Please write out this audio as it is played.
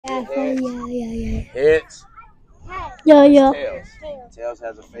Heads. Yeah. Tails. Tails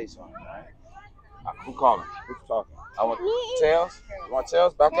has a face on it, right? Who calling? Who's talking? I want Tails. You want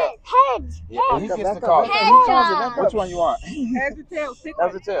Tails? Back up. Heads. Yeah, he gets to call. Which one you want? Heads or tails? Pick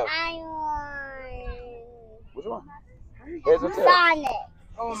Heads one. or tails? I want Which one? Heads or tails? Sonic.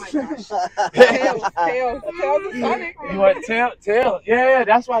 Oh my gosh. Tails or Sonic. You want tail? Yeah,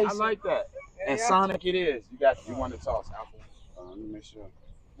 that's why I like that. And Yeah. Sonic it is. You want to toss apple. Let me make sure.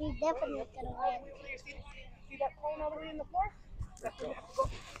 He's definitely gonna win. See that cone over in the floor? That's where you have to go.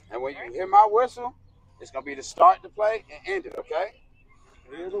 And when you hear my whistle, it's gonna be to start the play and end it. Okay?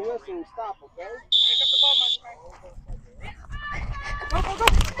 Hear the whistle, stop. Okay? Pick up the ball, man. Go.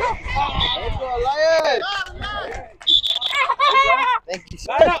 Let's go, Elias. Thank you.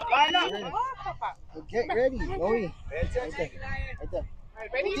 Line up. Get ready. Go in. Pay attention. Right there. All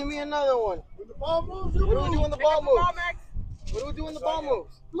right, ready? Give me another one. When the ball moves, What do we do when the Pick up ball the ball, moves? Max. What do we do when the ball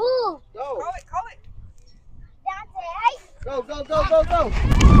moves? Move. Go. Call it. Go.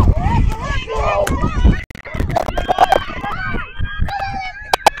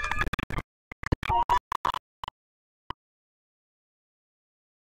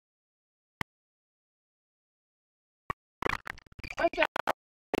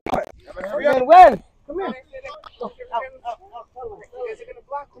 When? Come here. Is it gonna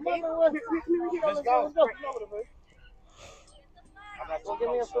block? Come on. Let's go. Go give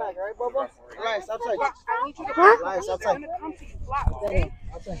me a flag, all right, Bubba? Elias, outside. Block. I need you to block. Elias, It's outside. gonna come to you. Block, okay?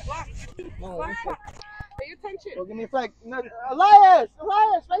 Outside. Block. No, Block. Pay attention. go give me a flag. No, Elias,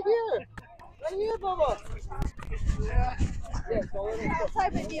 right here. Right here, Bubba. Yes, go in.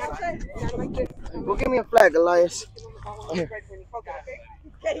 Outside, baby. Outside. Not like this. Go give me a flag, Elias. Okay.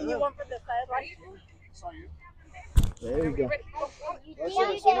 Getting you one from the side, right? There we go. Ready? Go.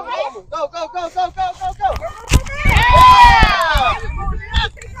 Go.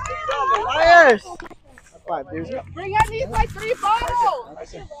 Elias. High five, dude. Bring on these like 3 balls. All right,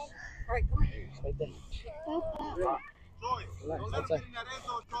 come here. Right there. Elias, outside.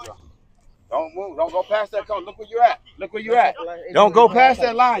 Don't move. Don't go past that cone. Look where you're at. Don't go past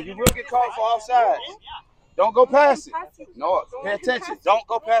that line. You will get called for offside. Don't go past it. No, pay attention. Don't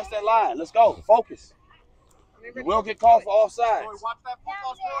go past that line. Let's go. Focus. You will get called for offside. Let's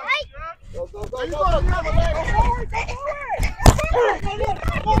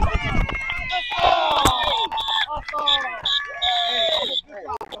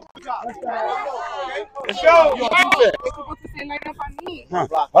go. You're supposed to say line up on me.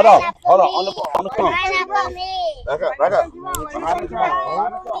 Hold on. On the cone. Line up on me. Back up. Behind the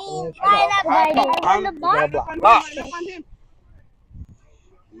cone. Line up on the ball. Block.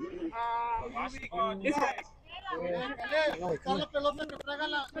 This way.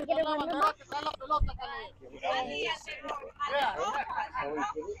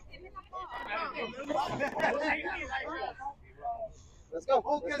 Let's go.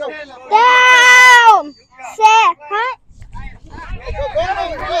 Down. Set. Hut.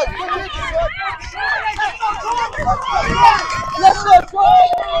 Let's go.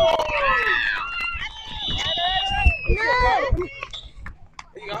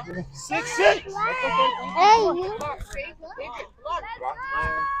 No. 6-6. Hey, you.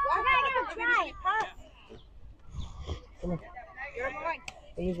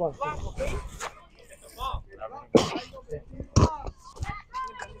 Here's one.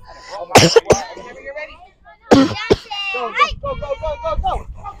 Whenever you're ready.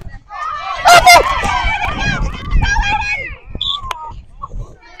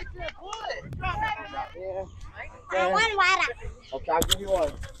 Go. One water. Okay, I'll give you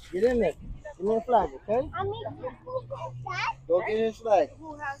one. Get in there. Give me a flag, okay? Go get his flag.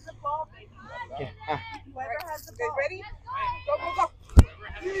 Who has the ball, baby? Okay. Whoever has the ball. Ready? Go.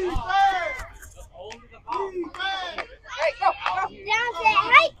 Hey, go. Down, set.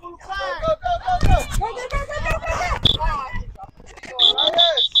 Hey.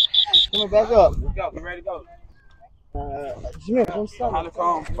 Come on, back up. Let's go. Get ready to go. Jimmy, come stop. Behind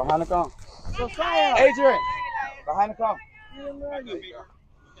the cone. Go fire. Adrian. Behind the cone.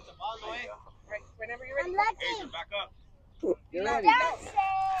 Right, whenever you're ready. I'm lucky. Back up. Get ready. Down, set.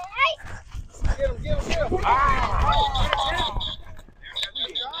 Hey. Get him. Hold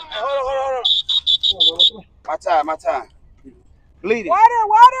on. My time. Bleeding.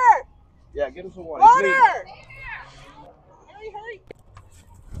 Water. Yeah, get him some water. He's bleeding. Water.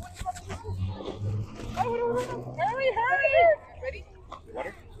 Hurry. Ready?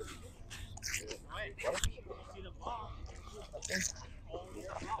 Water.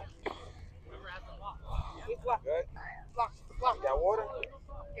 Block. Good. Block. Got water?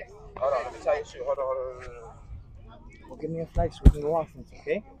 Yes. Hold on, let me tie your shoe. Hold on. give me a flag so we can go offense,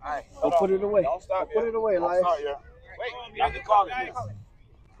 okay? All right. Go put it away. Don't stop. Go put it away, Don't Elias. start yet. Wait. You have to call it. Down,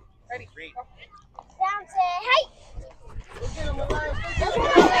 say hey.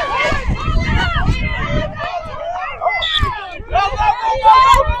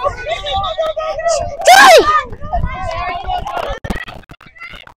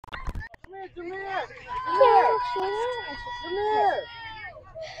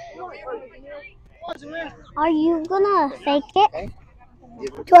 Are you gonna fake it?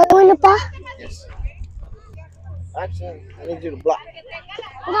 Do I win the ball? Yes. Actually, I need you to block.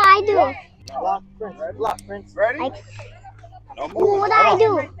 What do I do? Block, Prince. Block, Prince. Ready? Like, Don't move. what do I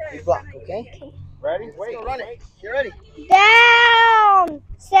do? You block, okay? Ready? Wait. Go run it. You ready? Down,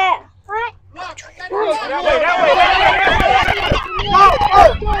 set, what? That way.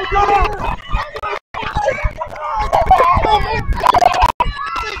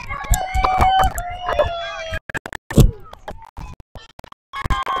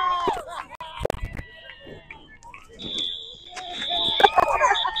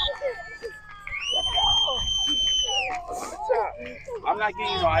 I'm not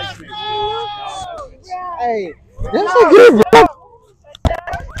getting you no ice cream. Hey, that's a good bro.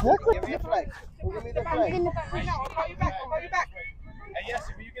 Give me a flag. Give me the flag. Hey, yes,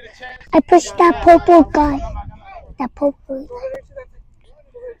 if you get a chance. I pushed that purple guy. That purple guy.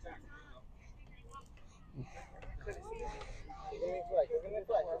 Give me a flag. Give me a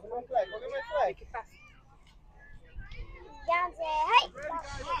flag. Give me a flag. Give me a flag. Down, say hey.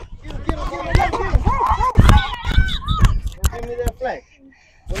 Give me that flag.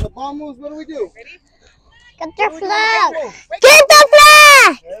 When the ball moves, what do we do? Get the flag. Get the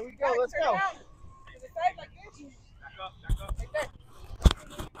flag. There we go. Let's go.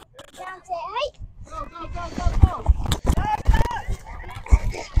 Down, say hey. Go.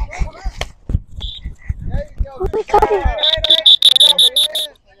 There you go. Oh my God.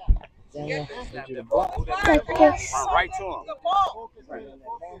 Daniel, I need you to block. Like this. Right to him.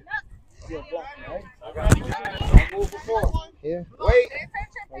 You're block, right? Don't move before. Here. Wait.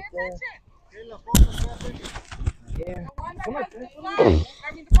 Right there. Here. Come on, Prince.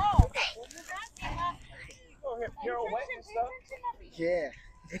 You're all wet and stuff. Yeah.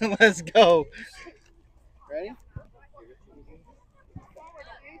 Let's go. Ready?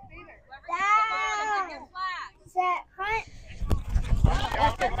 Down, set, hunt.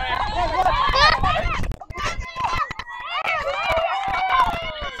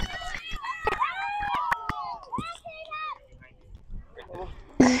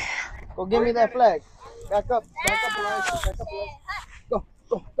 Go give me that flag. Back up, Elias. Back up, Elias. Go.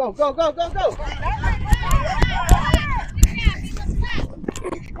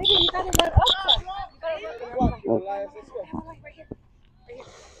 Walk, Elias. Let's go.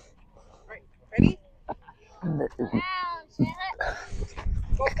 Ready? Down, set, hunt.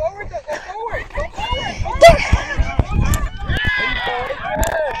 Go forward. Go forward.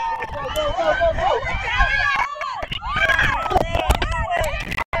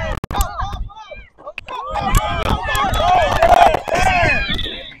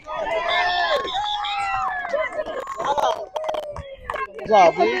 Good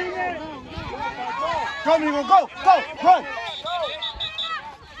job, dude. Come, you gonna go, run.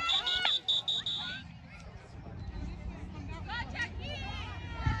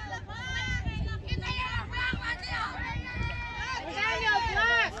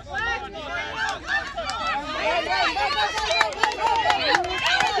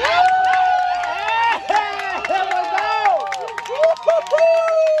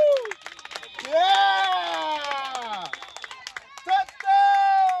 Yeah!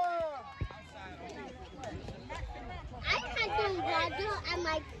 Touchdown! I can't do radio at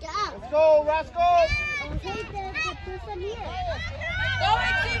my dog. Let's go, Rascals! Okay, there's a person here. Go,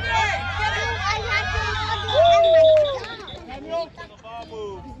 Xavier! I have to radio at my dog. The ball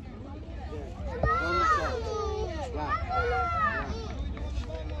move.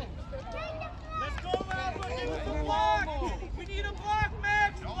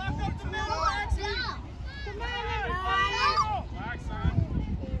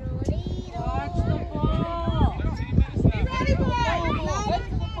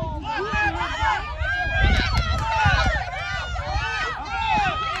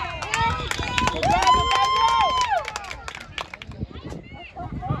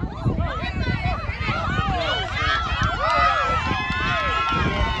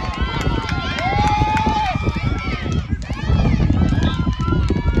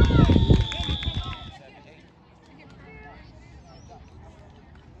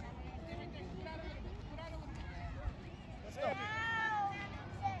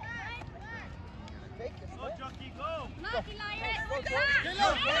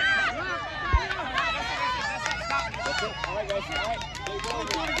 All right, guys. All right.